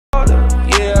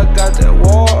got that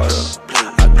water.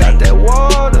 I got that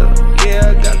water. Yeah,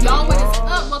 I got that water. Y'all, what is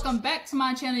up? Welcome back to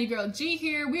my channel. Your girl G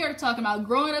here. We are talking about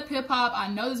growing up hip hop. I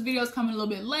know this video is coming a little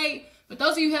bit late, but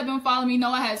those of you who have been following me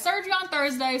know I had surgery on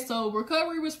Thursday, so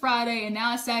recovery was Friday, and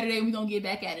now it's Saturday, and we're gonna get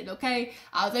back at it, okay?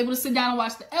 I was able to sit down and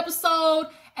watch the episode,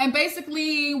 and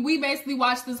we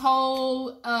watched this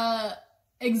whole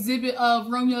exhibit of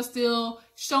Romeo still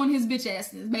showing his bitch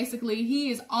assness. Basically,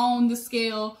 he is on the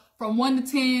scale from 1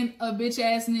 to 10 of bitch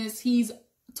assness. He's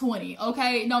 20,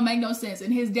 okay? It don't make no sense.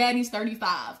 And his daddy's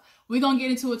 35. We're gonna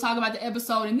get into it, talk about the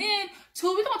episode, and then two,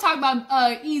 we're gonna talk about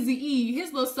EAZY,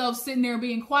 his little self sitting there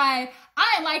being quiet.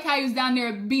 I didn't like how he was down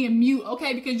there being mute,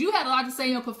 okay? Because you had a lot to say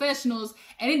in your confessionals,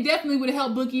 and it definitely would have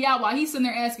helped Boogie out while he's sitting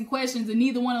there asking questions, and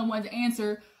neither one of them wanted to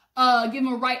answer, give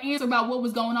him a right answer about what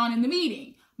was going on in the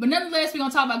meeting. But nonetheless, we're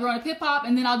going to talk about growing up hip-hop,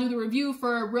 and then I'll do the review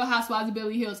for Real Housewives of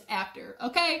Beverly Hills after,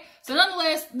 okay? So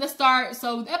nonetheless, let's start.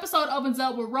 So the episode opens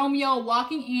up with Romeo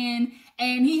walking in,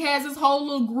 and he has his whole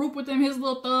little group with him, his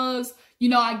little thugs. You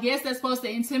know, I guess that's supposed to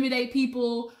intimidate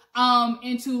people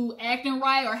into acting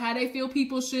right, or how they feel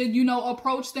people should, you know,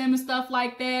 approach them and stuff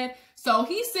like that. So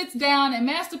he sits down, and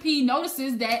Master P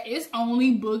notices that it's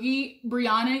only Boogie,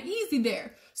 Brianna, and EAZY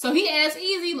there. So he asks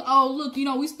EAZY, oh, look, you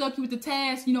know, we stuck you with the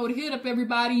task, you know, to hit up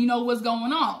everybody, you know, what's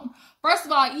going on. First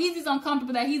of all, EAZY's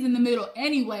uncomfortable that he's in the middle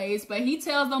anyways, but he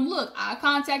tells them, look, I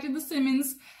contacted the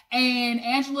Simmons, and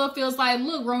Angela feels like,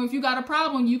 look, Romeo, if you got a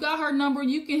problem, you got her number,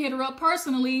 you can hit her up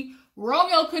personally.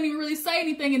 Romeo couldn't even really say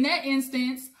anything in that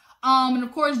instance. And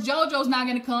of course, JoJo's not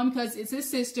going to come because it's his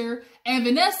sister. And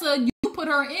Vanessa, you put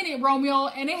her in it, Romeo,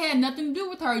 and it had nothing to do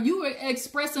with her. You were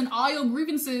expressing all your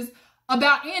grievances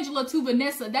about Angela to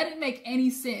Vanessa. That didn't make any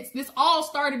sense. This all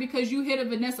started because you hit a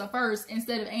Vanessa first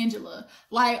instead of Angela.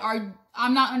 Like,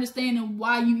 I'm not understanding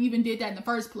why you even did that in the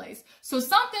first place. So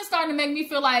something's starting to make me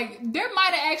feel like there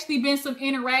might have actually been some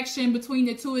interaction between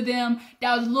the two of them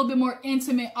that was a little bit more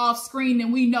intimate off screen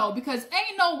than we know. Because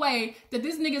ain't no way that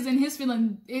this nigga's in his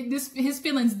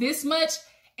feelings this much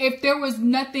if there was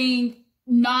nothing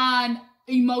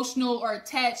non-emotional or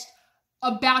attached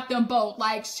about them both.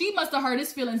 Like, she must have hurt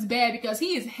his feelings bad because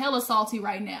he is hella salty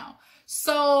right now.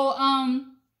 So,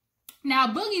 now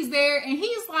Boogie's there and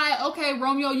he's like, okay,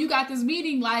 Romeo, you got this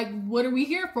meeting. Like, what are we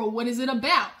here for? What is it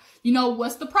about? You know,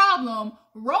 what's the problem?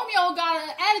 Romeo got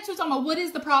an attitude talking about, what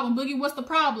is the problem? Boogie, what's the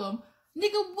problem?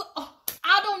 Nigga,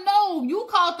 I don't know. You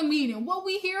called the meeting. What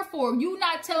we here for? You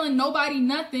not telling nobody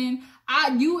nothing.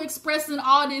 You expressing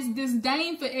all this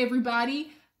disdain for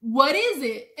everybody. What is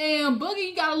it? And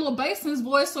Boogie got a little bass in his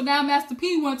voice, so now Master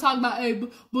P want to talk about, hey,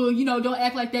 but you know, don't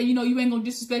act like that. You know, you ain't gonna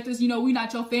disrespect us. You know, we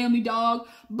not your family, dog.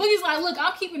 Boogie's like, look,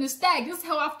 I'm keeping it stacked. This is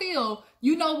how I feel.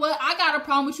 You know what? I got a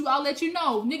problem with you. I'll let you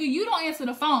know. Nigga, you don't answer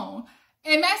the phone.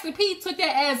 And Master P took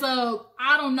that as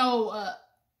I don't know,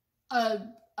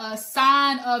 a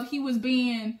sign of he was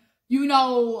being, you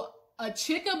know, a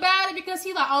chick about it, because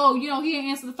he like, oh, you know, he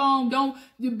didn't answer the phone. Don't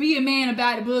be a man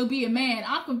about it, Boog. Be a man.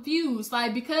 I'm confused.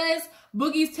 Like, because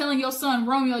Boogie's telling your son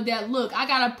Romeo that, look, I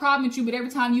got a problem with you, but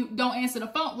every time you don't answer the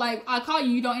phone, like I call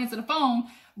you, you don't answer the phone.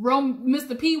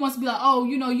 Mr. P wants to be like, oh,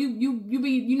 you know,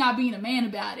 you're not being a man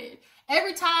about it.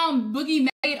 Every time Boogie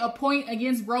made a point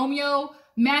against Romeo,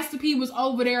 Master P was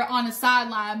over there on the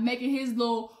sideline making his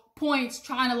little points,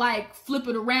 trying to like flip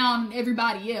it around on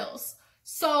everybody else.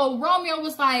 So Romeo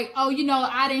was like, oh, you know,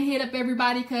 I didn't hit up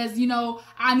everybody because, you know,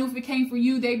 I knew if it came for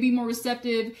you, they'd be more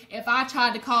receptive. If I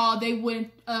tried to call, they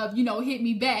wouldn't, you know, hit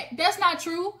me back. That's not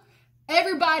true.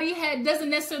 Everybody doesn't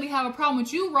necessarily have a problem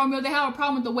with you, Romeo. They have a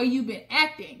problem with the way you've been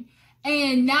acting.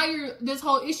 And now this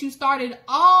whole issue started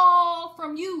all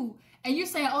from you. And you're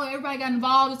saying, oh, everybody got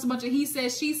involved. It's a bunch of he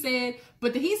said, she said.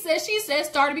 But the he said, she said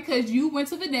started because you went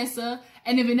to Vanessa.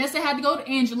 And then Vanessa had to go to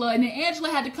Angela. And then Angela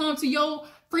had to come to your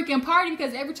freaking party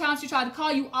because every time she tried to call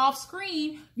you off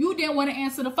screen, you didn't want to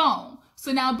answer the phone.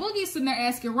 So now Boogie's sitting there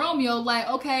asking Romeo, like,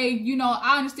 okay, you know,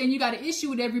 I understand you got an issue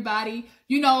with everybody,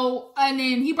 you know, and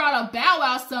then he brought up Bow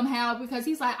Wow somehow because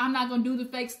he's like, I'm not going to do the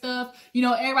fake stuff. You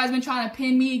know, everybody's been trying to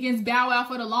pin me against Bow Wow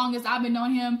for the longest. I've been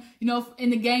knowing him, you know, in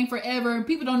the game forever. And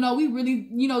people don't know we really,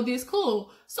 you know, this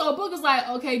cool. So Boogie's like,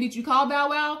 okay, did you call Bow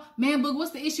Wow? Man, Boog,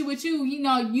 what's the issue with you? You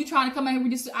know, you trying to come out here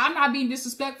with this. I'm not being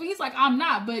disrespectful. He's like, I'm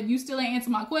not, but you still ain't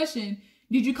answer my question.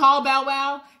 Did you call Bow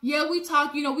Wow? Yeah, we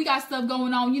talk, you know, we got stuff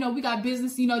going on, you know, we got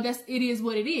business, you know, it is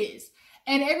what it is.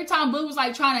 And every time Boog was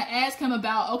like trying to ask him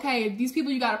about, okay, these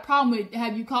people you got a problem with,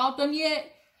 have you called them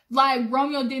yet? Like,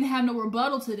 Romeo didn't have no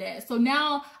rebuttal to that. So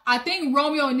now I think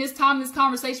Romeo in this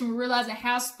conversation was realizing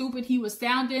how stupid he was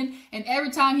sounding. And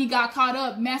every time he got caught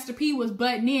up, Master P was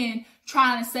butting in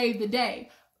trying to save the day.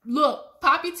 Look,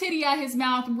 pop your titty out his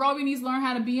mouth. Romeo needs to learn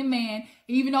how to be a man.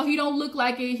 Even though he don't look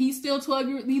like it, he's still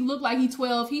 12. He look like he's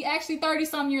 12. He actually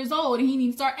 30-something years old, and he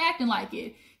needs to start acting like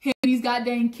it. Him, these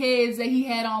goddamn kids that he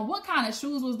had on. What kind of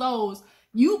shoes was those?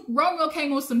 Romeo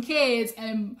came with some kids,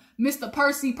 and Mr.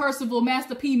 Percival,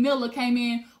 Master P. Miller came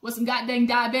in with some goddamn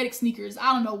diabetic sneakers.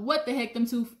 I don't know what the heck them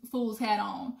two fools had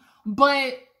on.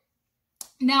 But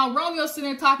now Romeo's sitting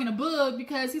there talking to Boog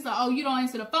because he's like, oh, you don't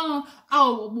answer the phone.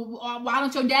 Oh, why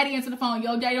don't your daddy answer the phone?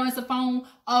 Your daddy don't answer the phone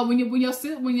when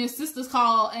your sisters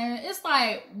call. And it's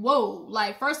like, whoa.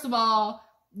 Like, first of all,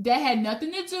 that had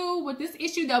nothing to do with this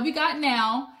issue that we got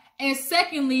now. And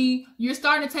secondly, you're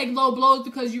starting to take low blows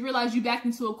because you realize you backed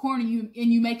into a corner and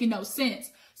you making no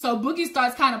sense. So Boogie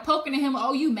starts kind of poking at him.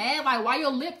 Oh, you mad? Like, why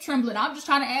your lip trembling? I'm just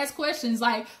trying to ask questions.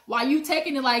 Like, why you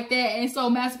taking it like that? And so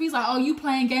Master P's like, oh, you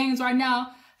playing games right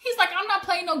now? He's like, I'm not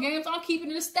playing no games. I'm keeping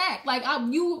it a stack. Like,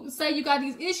 you say you got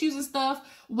these issues and stuff.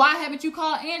 Why haven't you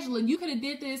called Angela? You could have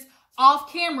did this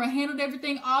off camera, handled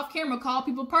everything off camera, called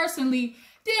people personally.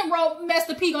 Then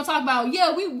Master P gonna talk about,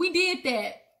 yeah, we did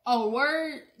that. Oh,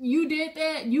 word? You did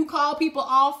that? You call people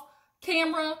off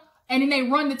camera and then they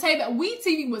run the tape back.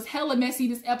 WeTV was hella messy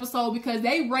this episode because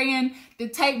they ran the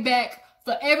tape back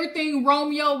for everything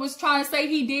Romeo was trying to say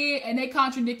he did, and they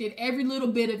contradicted every little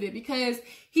bit of it because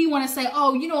he want to say,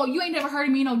 oh, you know, you ain't never heard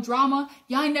of me in no drama.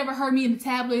 Y'all ain't never heard me in the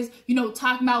tablets, you know,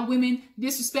 talking about women,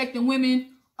 disrespecting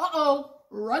women. Uh-oh.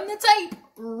 Run the tape,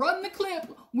 run the clip.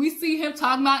 We see him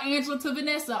talking about Angela to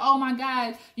Vanessa. Oh my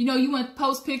God, you know, you want to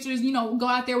post pictures, you know, go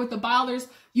out there with the ballers.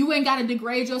 You ain't got to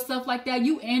degrade yourself like that.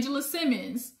 You Angela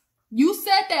Simmons. You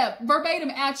said that verbatim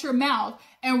out your mouth.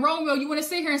 And Romeo, you want to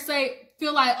sit here and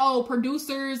feel like, oh,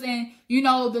 producers and, you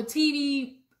know, the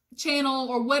TV channel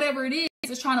or whatever it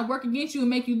is trying to work against you and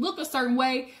make you look a certain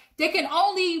way. They can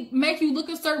only make you look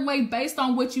a certain way based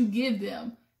on what you give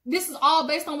them. This is all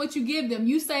based on what you give them.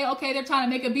 You say, okay, they're trying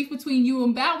to make a beef between you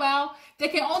and Bow Wow. They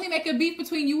can only make a beef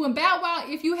between you and Bow Wow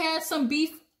if you had some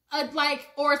beef,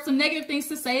 or some negative things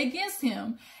to say against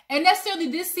him. And necessarily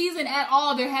this season at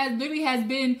all, there literally has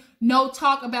been no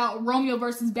talk about Romeo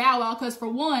versus Bow Wow. Because for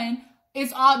one,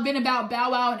 it's all been about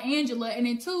Bow Wow and Angela. And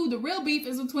then two, the real beef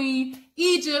is between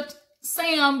Egypt,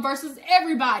 Sam versus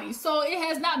everybody. So it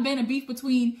has not been a beef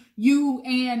between you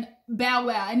and Bow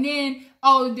Wow. And then,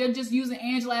 oh, they're just using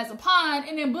Angela as a pawn.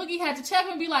 And then Boogie had to check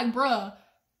him and be like, bruh,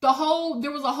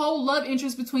 there was a whole love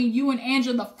interest between you and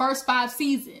Angela the first 5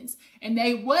 seasons. And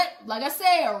they, like I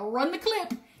said, run the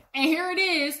clip. And here it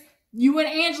is. You and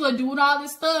Angela doing all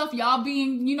this stuff. Y'all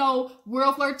being, you know,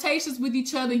 real flirtatious with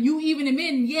each other. You even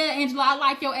admitting, yeah, Angela, I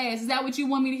like your ass. Is that what you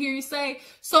want me to hear you say?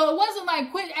 So it wasn't like,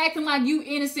 quit acting like you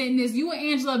innocent in this. You and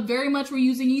Angela very much were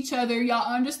using each other.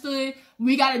 Y'all understood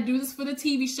we got to do this for the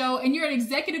TV show. And you're an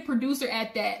executive producer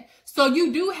at that. So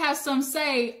you do have some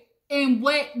say in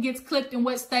what gets clipped and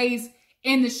what stays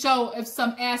in the show of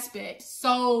some aspect.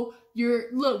 So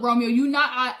look, Romeo, you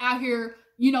not out here,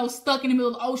 you know, stuck in the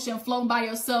middle of the ocean, floating by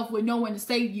yourself with no one to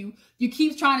save you. You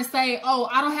keep trying to say, oh,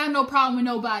 I don't have no problem with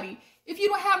nobody. If you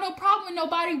don't have no problem with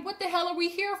nobody, what the hell are we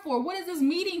here for? What is this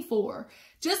meeting for?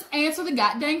 Just answer the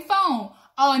goddamn phone.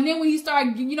 Oh, and then when you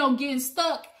start, you know, getting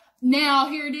stuck, now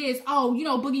here it is. Oh, you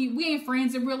know, Boogie, we ain't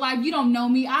friends in real life. You don't know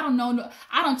me. I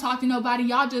don't talk to nobody.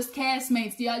 Y'all just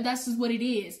castmates. Yeah, that's just what it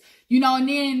is. You know, and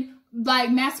then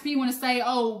like Master P want to say,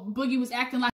 oh, Boogie was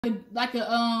acting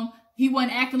he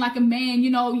wasn't acting like a man, you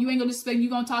know, you ain't gonna expect you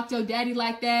gonna talk to your daddy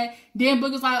like that. Then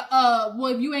Boogie's like, well,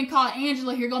 if you ain't called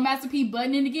Angela, here go Master P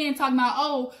butting in again, talking about,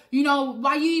 oh, you know,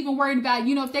 why you even worried about it?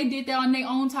 You know, if they did that on their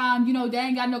own time, you know, they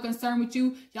ain't got no concern with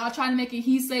you. Y'all trying to make it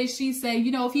he say, she say,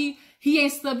 you know, if he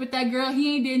ain't slept with that girl,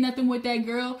 he ain't did nothing with that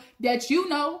girl that you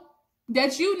know,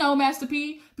 Master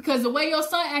P, because the way your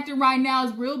son acting right now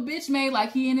is real bitch made,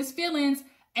 like he in his feelings.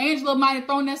 Angela might have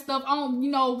thrown that stuff on, you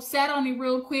know, sat on it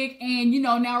real quick. And, you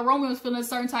know, now Romeo's feeling a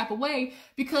certain type of way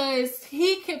because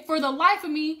for the life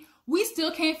of me, we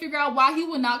still can't figure out why he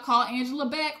would not call Angela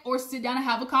back or sit down and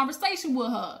have a conversation with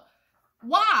her.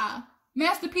 Why?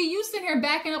 Master P, you sitting here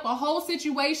backing up a whole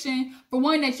situation for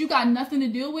one that you got nothing to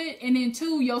deal with. And then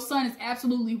two, your son is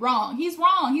absolutely wrong. He's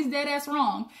wrong. He's dead ass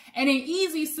wrong. And then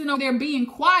EAZY sitting over there being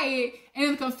quiet. And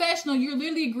in the confessional, you're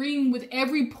literally agreeing with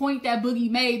every point that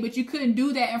Boogie made, but you couldn't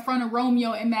do that in front of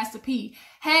Romeo and Master P.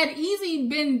 Had EAZY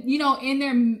been, you know, in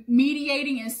there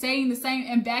mediating and saying the same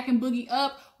and backing Boogie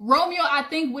up, Romeo, I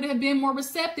think, would have been more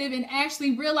receptive and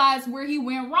actually realized where he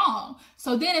went wrong.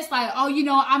 So then it's like, oh, you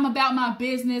know, I'm about my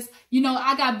business. You know,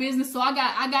 I got business, so I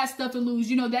got stuff to lose.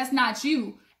 You know, that's not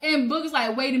you. And Boogie's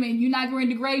like, wait a minute, you're not going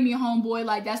to degrade me, homeboy.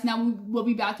 Like, that's not what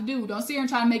we about to do. Don't sit here and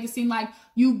try to make it seem like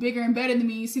you bigger and better than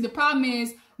me. See, the problem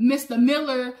is Mr.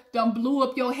 Miller done blew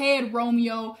up your head,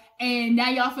 Romeo, and now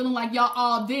y'all feeling like y'all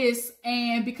all this,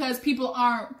 and because people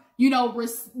aren't, you know,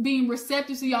 being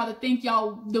receptive to y'all to think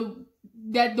y'all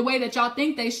the way that y'all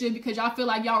think they should, because y'all feel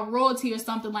like y'all royalty or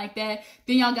something like that,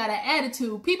 then y'all got an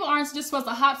attitude. People aren't just supposed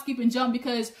to hop, skip, and jump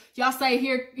because y'all say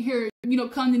here, you know,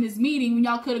 come in this meeting, when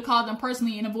y'all could have called them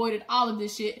personally and avoided all of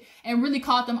this shit and really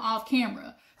caught them off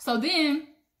camera. So then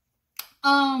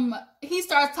he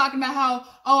starts talking about how,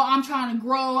 oh, I'm trying to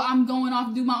grow, I'm going off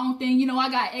to do my own thing. You know, I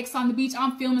got X on the Beach,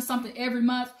 I'm filming something every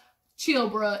month. Chill,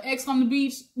 bruh. X on the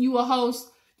Beach, you a host.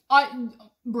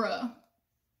 Bruh.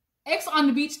 X on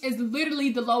the Beach is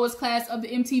literally the lowest class of the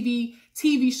MTV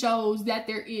TV shows that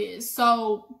there is.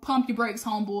 So pump your brakes,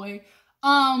 homeboy.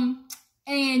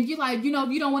 And you're like, you know,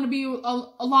 if you don't want to be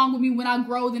along with me when I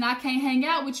grow, then I can't hang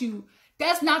out with you.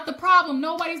 That's not the problem.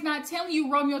 Nobody's not telling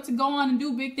you, Romeo, to go on and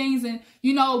do big things and,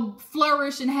 you know,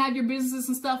 flourish and have your businesses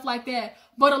and stuff like that.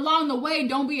 But along the way,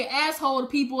 don't be an asshole to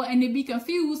people and they be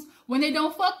confused when they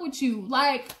don't fuck with you.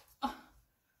 Like,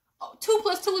 2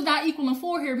 + 2 is not equaling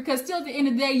 4 here, because still at the end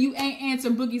of the day, you ain't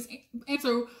answer Boogie's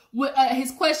answer with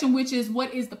his question, which is,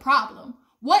 what is the problem?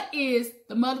 What is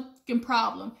the motherfucking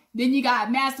problem? Then you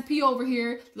got Master P over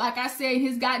here, like I said,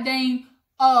 his goddamn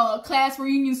class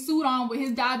reunion suit on with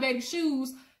his diabetic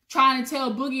shoes, trying to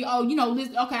tell Boogie, oh, you know,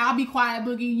 listen, okay, I'll be quiet,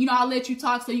 Boogie. You know, I'll let you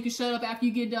talk so you can shut up after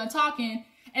you get done talking.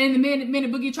 And in the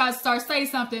minute Boogie tries to start saying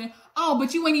something, oh,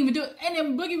 but you ain't even do it. And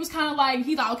then Boogie was kind of like,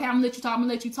 he's like, okay, I'm gonna let you talk, I'm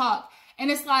gonna let you talk. And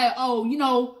it's like, oh, you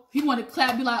know, he want to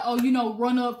clap, be like, oh, you know,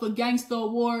 run up for Gangsta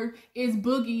Award is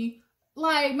Boogie.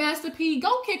 Like, Master P,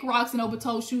 go kick rocks in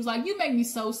open-toe shoes. Like, you make me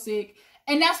so sick.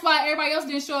 And that's why everybody else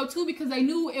didn't show up too, because they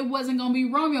knew it wasn't going to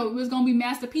be Romeo. It was going to be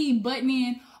Master P butting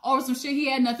in over some shit he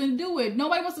had nothing to do with.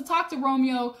 Nobody wants to talk to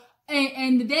Romeo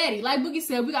and the daddy. Like Boogie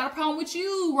said, we got a problem with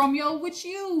you, Romeo, with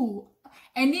you.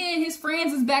 And then his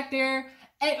friends is back there.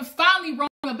 And finally,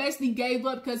 Romeo basically gave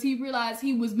up because he realized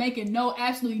he was making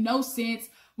absolutely no sense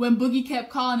when Boogie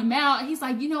kept calling him out. He's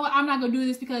like, you know what, I'm not going to do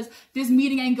this because this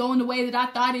meeting ain't going the way that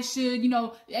I thought it should. You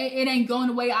know, it ain't going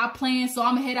the way I planned. So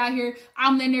I'm going to head out here.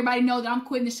 I'm letting everybody know that I'm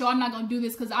quitting the show. I'm not going to do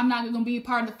this because I'm not going to be a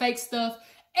part of the fake stuff.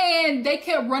 And they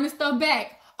kept running stuff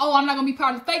back. Oh, I'm not going to be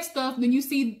part of the fake stuff. Then you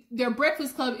see their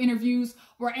Breakfast Club interviews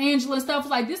where Angela and stuff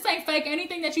was like, this ain't fake.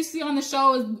 Anything that you see on the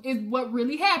show is what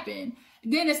really happened.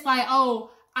 Then it's like,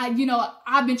 oh, I've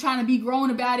been trying to be grown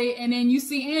about it. And then you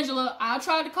see Angela, I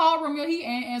tried to call Romeo, he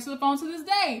ain't answer the phone to this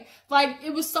day. Like,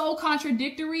 it was so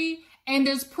contradictory, and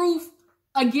there's proof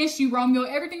against you, Romeo.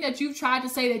 Everything that you've tried to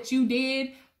say that you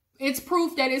did, it's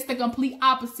proof that it's the complete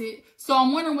opposite. So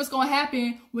I'm wondering what's going to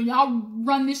happen when y'all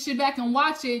run this shit back and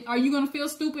watch it. Are you going to feel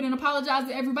stupid and apologize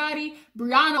to everybody?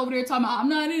 Brianna over there talking about, I'm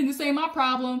not in, this ain't my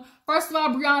problem. First of all,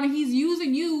 Brianna, he's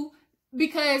using you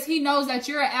because he knows that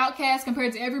you're an outcast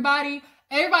compared to everybody.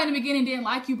 Everybody in the beginning didn't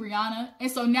like you, Brianna.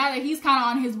 And so now that he's kind of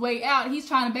on his way out, he's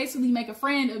trying to basically make a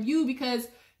friend of you because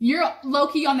you're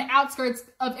low-key on the outskirts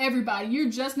of everybody. You're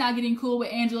just not getting cool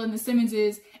with Angela and the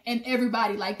Simmonses and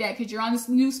everybody like that because you're on this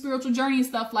new spiritual journey and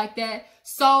stuff like that.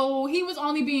 So he was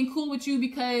only being cool with you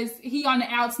because he on the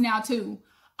outs now too.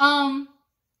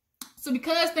 So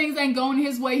because things ain't going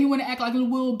his way, he want to act like a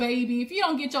little baby. If you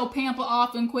don't get your pamper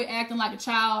off and quit acting like a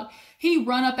child, he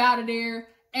run up out of there.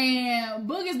 And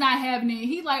Boogie's not having it.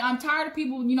 He like, I'm tired of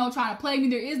people, trying to play me.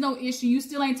 There is no issue. You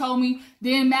still ain't told me.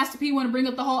 Then Master P want to bring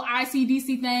up the whole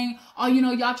ICDC thing. Oh,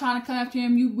 y'all trying to come after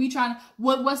him. We trying to,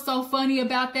 what's so funny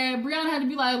about that? Brianna had to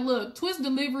be like, look, Twist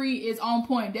delivery is on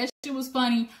point. That shit was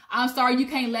funny. I'm sorry you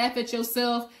can't laugh at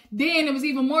yourself. Then it was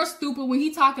even more stupid when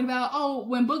he talking about,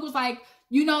 when Boog was like,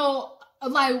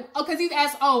 because he's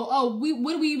asked, what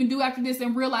do we even do after this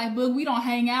in real life, Boog? We don't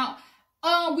hang out.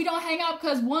 We don't hang out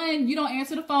because 1, you don't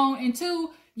answer the phone, and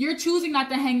 2, you're choosing not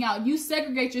to hang out. You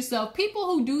segregate yourself. People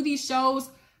who do these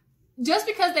shows, just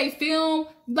because they film,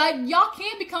 like, y'all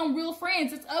can't become real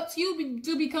friends. It's up to you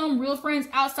to become real friends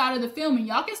outside of the filming.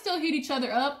 Y'all can still hit each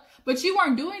other up, but you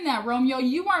weren't doing that, Romeo.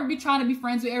 You weren't trying to be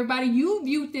friends with everybody. You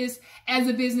viewed this as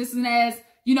a business and as,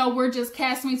 we're just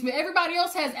castmates, but everybody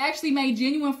else has actually made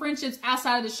genuine friendships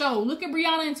outside of the show. Look at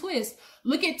Brianna and Twist.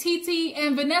 Look at TT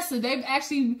and Vanessa. They've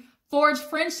actually forged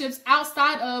friendships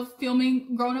outside of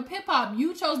filming Grown Up Hip Hop.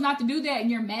 You chose not to do that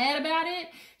and you're mad about it.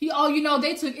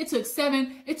 It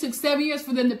took 7 years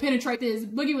for them to penetrate this.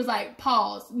 Boogie was like,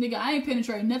 pause, nigga, I ain't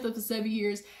penetrating nothing for 7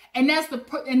 years. And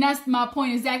that's my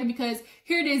point exactly, because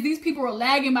here it is, these people were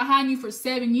lagging behind you for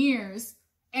 7 years.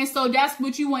 And so that's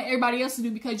what you want everybody else to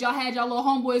do, because y'all had y'all little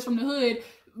homeboys from the hood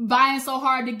vying so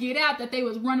hard to get out that they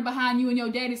was running behind you and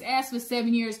your daddy's ass for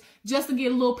 7 years just to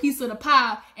get a little piece of the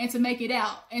pie and to make it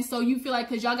out. And so you feel like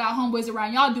because y'all got homeboys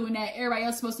around y'all doing that, everybody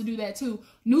else is supposed to do that too.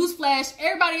 Newsflash,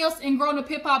 everybody else in growing up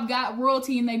hip-hop got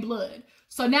royalty in their blood.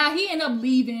 So now he ended up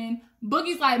leaving.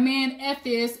 Boogie's like, man, F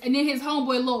this. And then his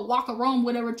homeboy, little Walker Rome,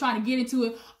 whatever, trying to get into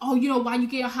it. Oh, you know, why you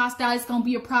get hostile, it's going to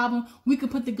be a problem. We could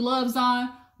put the gloves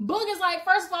on. Boogie's like,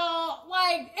 first of all,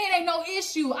 like, it ain't no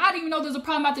issue. I didn't even know there's a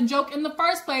problem about the joke in the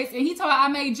first place. And he told me I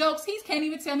made jokes. He can't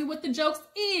even tell me what the jokes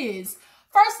is.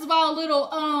 First of all, little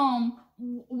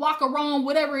Walker Rome,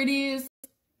 whatever it is.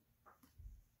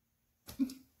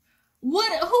 Who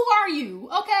are you?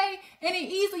 Okay. And then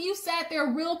EAZY, you sat there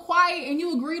real quiet and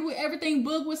you agreed with everything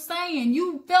Boog was saying.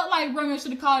 You felt like Romeo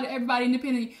should have called everybody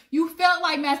independently. You felt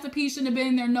like Master P shouldn't have been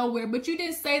in there nowhere, but you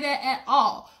didn't say that at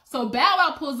all. So Bow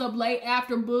Wow pulls up late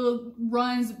after Boog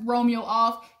runs Romeo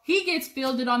off. He gets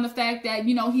fielded on the fact that,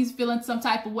 you know, he's feeling some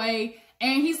type of way.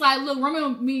 And he's like, look, Romeo,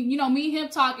 me and him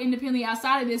talk independently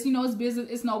outside of this. You know, it's business.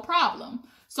 It's no problem.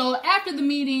 So after the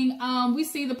meeting, we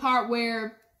see the part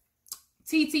where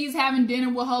TT's having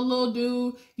dinner with her little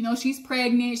dude. You know, she's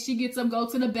pregnant. She gets up, go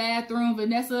to the bathroom.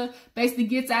 Vanessa basically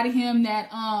gets out of him that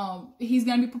he's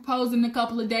going to be proposing in a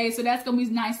couple of days. So that's going to be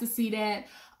nice to see that.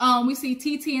 We see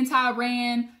TT and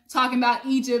Tyran talking about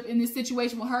Egypt in this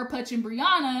situation with her punching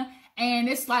Brianna. And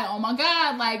it's like, oh my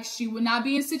God, like she would not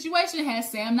be in a situation had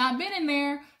Sam not been in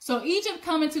there. So Egypt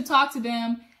coming to talk to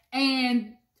them.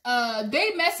 And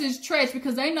they message Tretch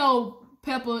because they know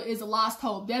Peppa is a lost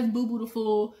hope. That's Boo Boo the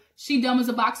Fool. She dumb as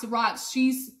a box of rocks.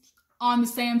 She's on the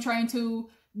Sam train too.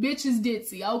 Bitch is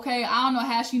ditzy. Okay, I don't know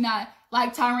how she not,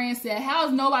 like Tyran said, how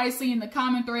is nobody seeing the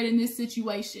common thread in this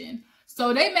situation?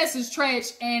 So they message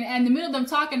Tretch, and in the middle of them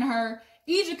talking to her,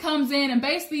 Egypt comes in, and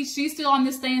basically she's still on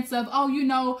this stance of, oh, you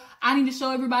know, I need to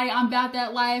show everybody I'm about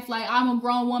that life. Like, I'm a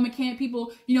grown woman. Can't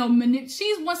people, you know,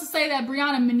 she wants to say that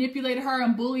Brianna manipulated her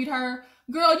and bullied her.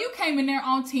 Girl, you came in there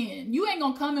on 10. You ain't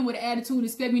gonna come in with an attitude and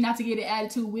expect me not to get an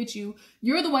attitude with you.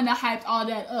 You're the one that hyped all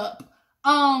that up.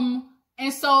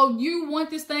 And so you want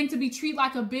this thing to be treated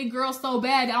like a big girl so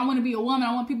bad that I want to be a woman.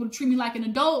 I want people to treat me like an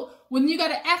adult. When you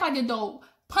gotta act like an adult.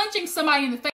 Punching somebody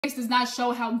in the face does not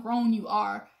show how grown you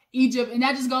are, Egypt. And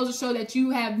that just goes to show that you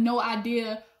have no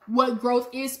idea what growth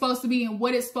is supposed to be and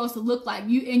what it's supposed to look like.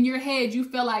 You, in your head, you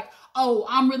feel like, oh,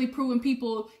 I'm really proving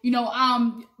people, you know,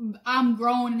 I'm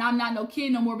grown and I'm not no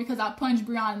kid no more because I punched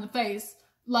Brianna in the face.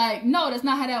 Like, no, that's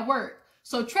not how that worked.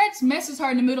 So Tretch messes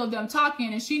her in the middle of them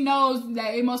talking, and she knows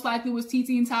that it most likely was TT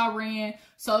and Tyran.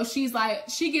 So she's like,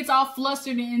 she gets all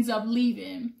flustered and ends up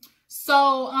leaving.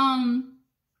 So,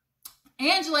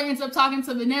 Angela ends up talking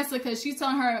to Vanessa because she's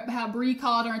telling her how Bree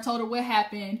called her and told her what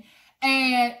happened.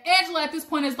 And Angela at this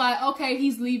point is like, okay,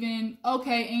 he's leaving.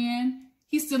 Okay, and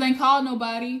he still ain't called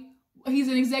nobody. He's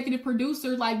an executive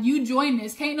producer. Like, you join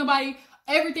this. Can't nobody,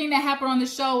 everything that happened on the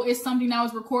show is something that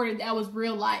was recorded that was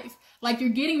real life. Like, you're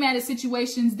getting mad at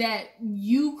situations that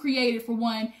you created, for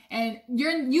one, and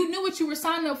you knew what you were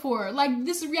signing up for. Like,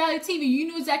 this is reality TV. You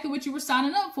knew exactly what you were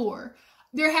signing up for.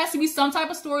 There has to be some type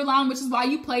of storyline, which is why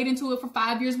you played into it for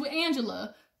 5 years with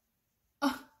Angela.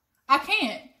 I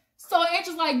can't. So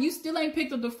Angela's like, you still ain't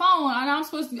picked up the phone, and I'm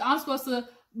supposed to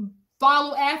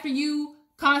follow after you,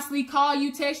 constantly call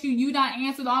you, text you, you not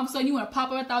answer. All of a sudden you want to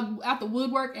pop up out the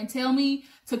woodwork and tell me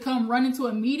to come run into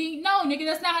a meeting? No, nigga,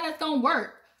 that's not how that's gonna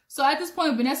work. So at this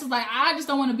point, Vanessa's like, I just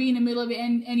don't want to be in the middle of it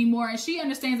anymore. And she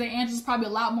understands that Angela's probably a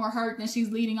lot more hurt than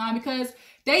she's leading on, because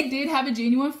they did have a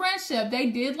genuine friendship.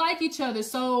 They did like each other.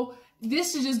 So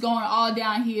this is just going all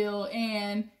downhill.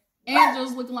 And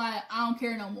Angela's looking like, I don't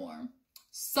care no more.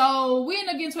 So we end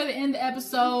up getting to the end of the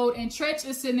episode. And Tretch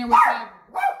is sitting there with her.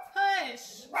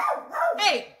 Hush.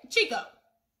 Hey, Chico.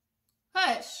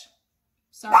 Hush.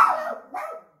 Sorry.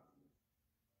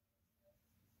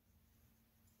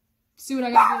 See what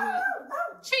I gotta do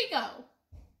with Chico.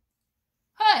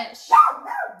 Hush.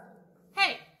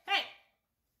 Hey.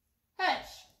 Hush.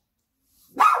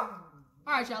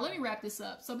 All right, y'all, let me wrap this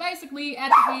up. So basically, at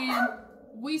the end,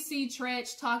 we see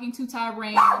Tretch talking to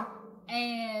Tyran,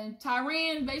 and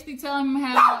Tyran basically telling him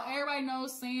how everybody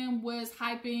knows Sam was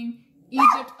hyping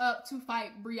Egypt up to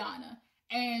fight Brianna.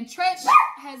 And Tretch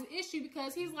has an issue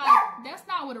because he's like, that's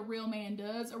not what a real man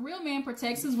does. A real man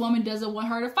protects his woman, doesn't want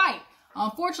her to fight.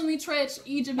 Unfortunately, Tretch,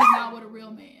 Egypt is not what a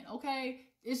real man, okay?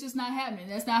 It's just not happening.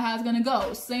 That's not how it's going to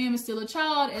go. Sam is still a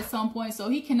child at some point, so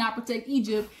he cannot protect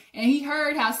Egypt. And he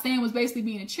heard how Sam was basically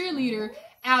being a cheerleader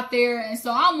out there. And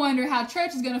so I'm wondering how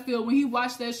Tretch is going to feel when he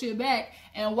watched that shit back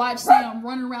and watch Sam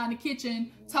running around the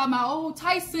kitchen talking about, oh,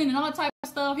 Tyson and all that type of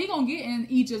stuff. He going to get in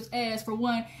Egypt's ass, for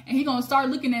one. And he going to start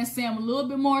looking at Sam a little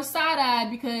bit more side-eyed,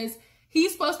 because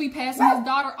He's supposed to be passing his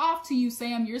daughter off to you,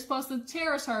 Sam. You're supposed to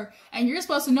cherish her. And you're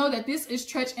supposed to know that this is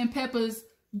Tretch and Peppa's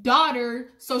daughter.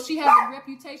 So she has a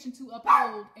reputation to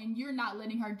uphold. And you're not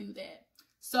letting her do that.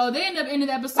 So they end up ending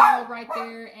the episode right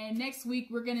there. And next week,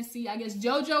 we're going to see, I guess,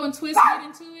 JoJo and Twist get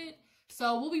into it.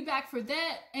 So we'll be back for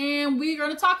that. And we're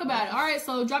going to talk about it. All right,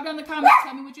 so drop down in the comments.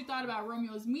 Tell me what you thought about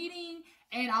Romeo's meeting.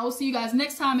 And I will see you guys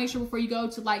next time. Make sure before you go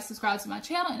to like, subscribe to my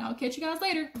channel. And I'll catch you guys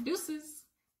later. Deuces.